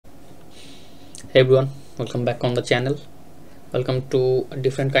Hey everyone, welcome back on the channel. Welcome to a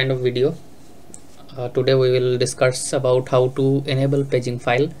different kind of video. Today we will discuss about how to enable paging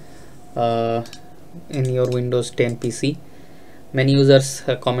file uh, in your Windows 10 PC. Many users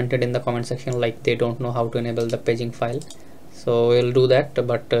commented in the comment section like they don't know how to enable the paging file. So we'll do that,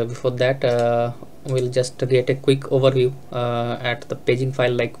 but before that we'll just get a quick overview at the paging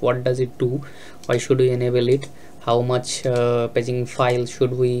file, like what does it do, why should we enable it, how much paging file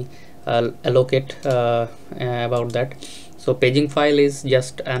should we allocate, about that. So paging file is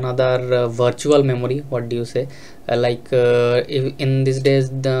just another virtual memory. What do you say? If in these days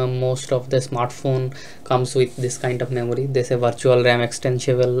the most of the smartphone comes with this kind of memory. They say virtual RAM,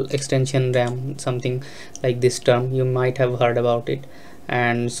 extension RAM, something like this term. You might have heard about it.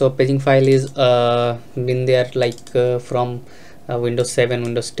 And so paging file is been there from Windows 7,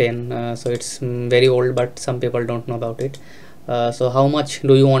 Windows 10. So it's very old, but some people don't know about it. So how much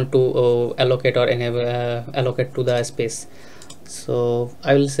do you want to allocate or enable allocate to the space? So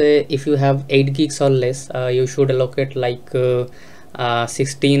I will say if you have 8 gigs or less, you should allocate 16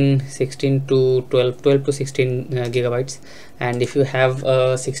 to 12 to 16 gigabytes. And if you have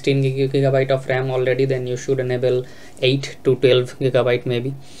 16 gigabyte of RAM already, then you should enable 8 to 12 gigabyte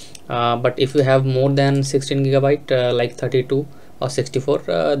maybe. But if you have more than 16 gigabyte, like 32 or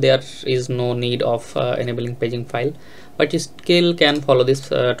 64, there is no need of enabling paging file, but you still can follow this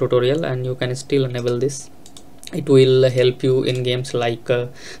tutorial and you can still enable this. It will help you in games like The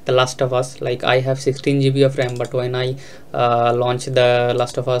Last of Us. Like I have 16 GB of RAM, but when I launch The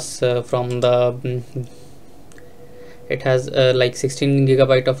Last of Us from the it has like 16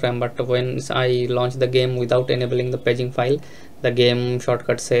 gigabyte of RAM, but when I launch the game without enabling the paging file, the game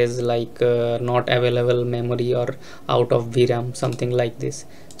shortcut says not available memory or out of VRAM, something like this.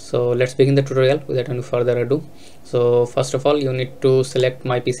 So let's begin the tutorial without any further ado. So first of all, you need to select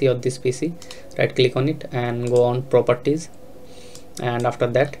my PC or this PC, right click on it and go on properties, and after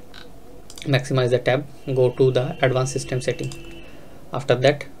that maximize the tab, go to the advanced system setting. After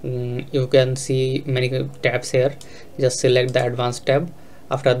that you can see many tabs here, just select the advanced tab.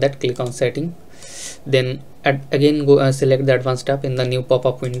 After that click on setting, then again go select the advanced tab in the new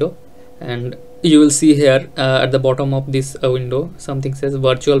pop-up window, and you will see here at the bottom of this window something says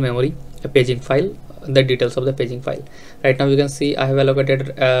virtual memory, a paging file, the details of the paging file. Right now you can see I have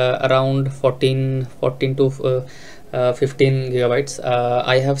allocated around 14 to 15 gigabytes.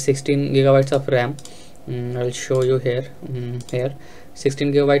 I have 16 gigabytes of RAM. I'll show you here. Here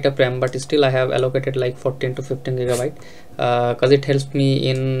 16 gigabyte of RAM, but still I have allocated like 14 to 15 gigabyte because it helps me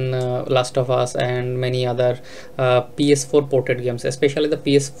in Last of Us and many other PS4 ported games, especially the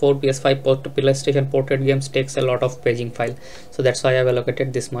PS4 PS5 PlayStation ported games takes a lot of paging file, so that's why I have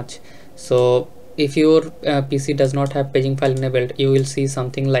allocated this much. So if your PC does not have paging file enabled, you will see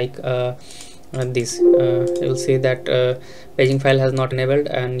something like this. You will see that paging file has not enabled,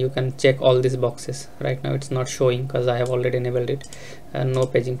 and you can check all these boxes. Right now it's not showing because I have already enabled it. No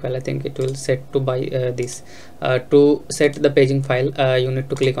paging file. I think it will set to by this. To set the paging file, you need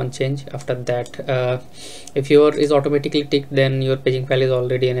to click on change. After that if your is automatically ticked, then your paging file is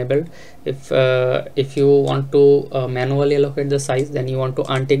already enabled. If you want to manually allocate the size, then you want to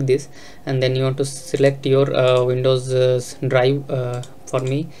untick this, and then you want to select your Windows drive. For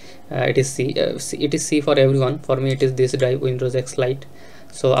me it is C. It is C for everyone. For me it is this drive, Windows X Lite.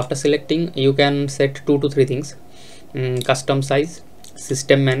 So after selecting, you can set 2 to 3 things: custom size,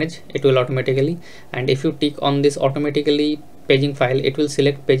 system manage, it will automatically, and if you tick on this automatically paging file, it will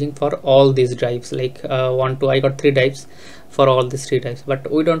select paging for all these drives. Like I got 3 drives for all these 3 drives, but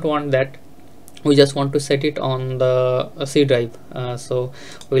we don't want that. We just want to set it on the C drive. So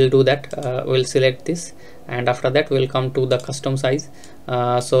we'll do that. We'll select this, and after that we'll come to the custom size.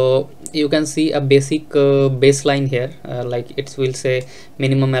 So you can see a basic baseline here, like it will say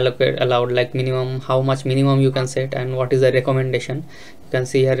minimum allocate allowed, like minimum, how much minimum you can set, and what is the recommendation. You can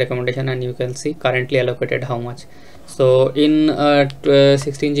see here recommendation, and you can see currently allocated how much. So in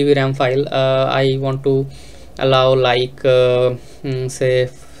 16 GB RAM file, I want to allow say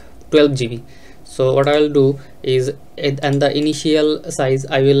 12 GB. So what I will do is, and the initial size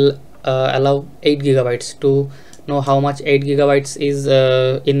I will allow 8 gigabytes. To know how much 8 gigabytes is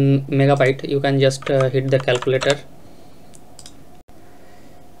in megabyte, you can just hit the calculator.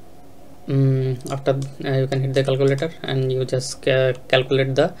 After you can hit the calculator and you just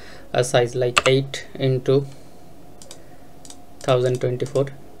calculate the size, like 8 into 1024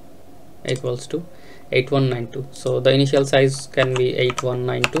 equals to 8192. So the initial size can be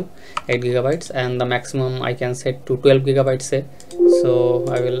 8192, 8 gigabytes, and the maximum I can set to 12 gigabytes, say. So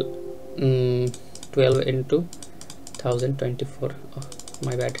I will 12 into 1024, oh,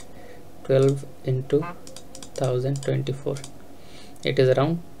 my bad, 12 into 1024, it is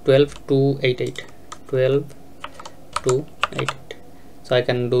around 12288. 12288. So I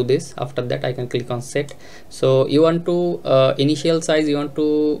can do this. After that I can click on set. So you want to initial size, you want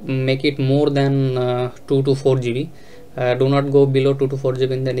to make it more than 2 to 4 GB. Do not go below 2 to 4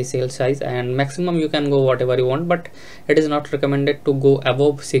 GB in the initial size, and maximum you can go whatever you want, but it is not recommended to go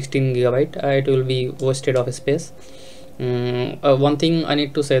above 16 gigabyte. It will be wasted of space. One thing I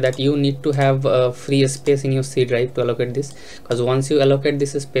need to say, that you need to have free space in your C drive to allocate this, because once you allocate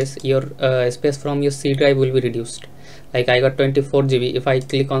this space, your space from your C drive will be reduced. Like I got 24 GB. If I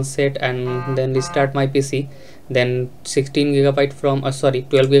click on set and then restart my PC, then 16 gigabyte from 12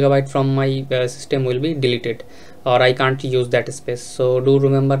 gigabyte from my system will be deleted, or I can't use that space. So do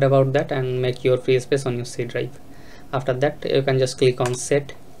remember about that and make your free space on your C drive. After that you can just click on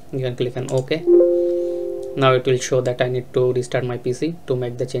set, you can click on OK. Now it will show that I need to restart my PC to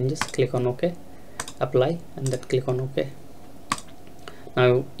make the changes. Click on OK, apply, and then click on OK.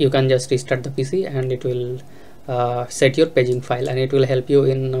 Now you can just restart the PC and it will set your paging file, and it will help you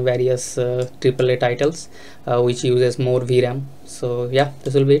in various AAA titles which uses more VRAM. So yeah,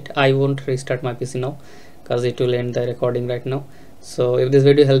 this will be it. I won't restart my PC now because it will end the recording right now. So if this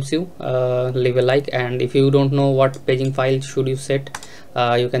video helps you, leave a like, and if you don't know what paging file should you set,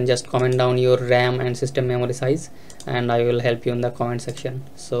 you can just comment down your RAM and system memory size, and I will help you in the comment section.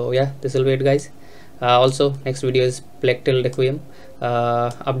 So yeah, this will be it guys. Also next video is Plague Tale Requiem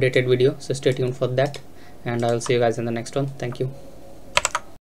updated video, so stay tuned for that, and I will see you guys in the next one. Thank you.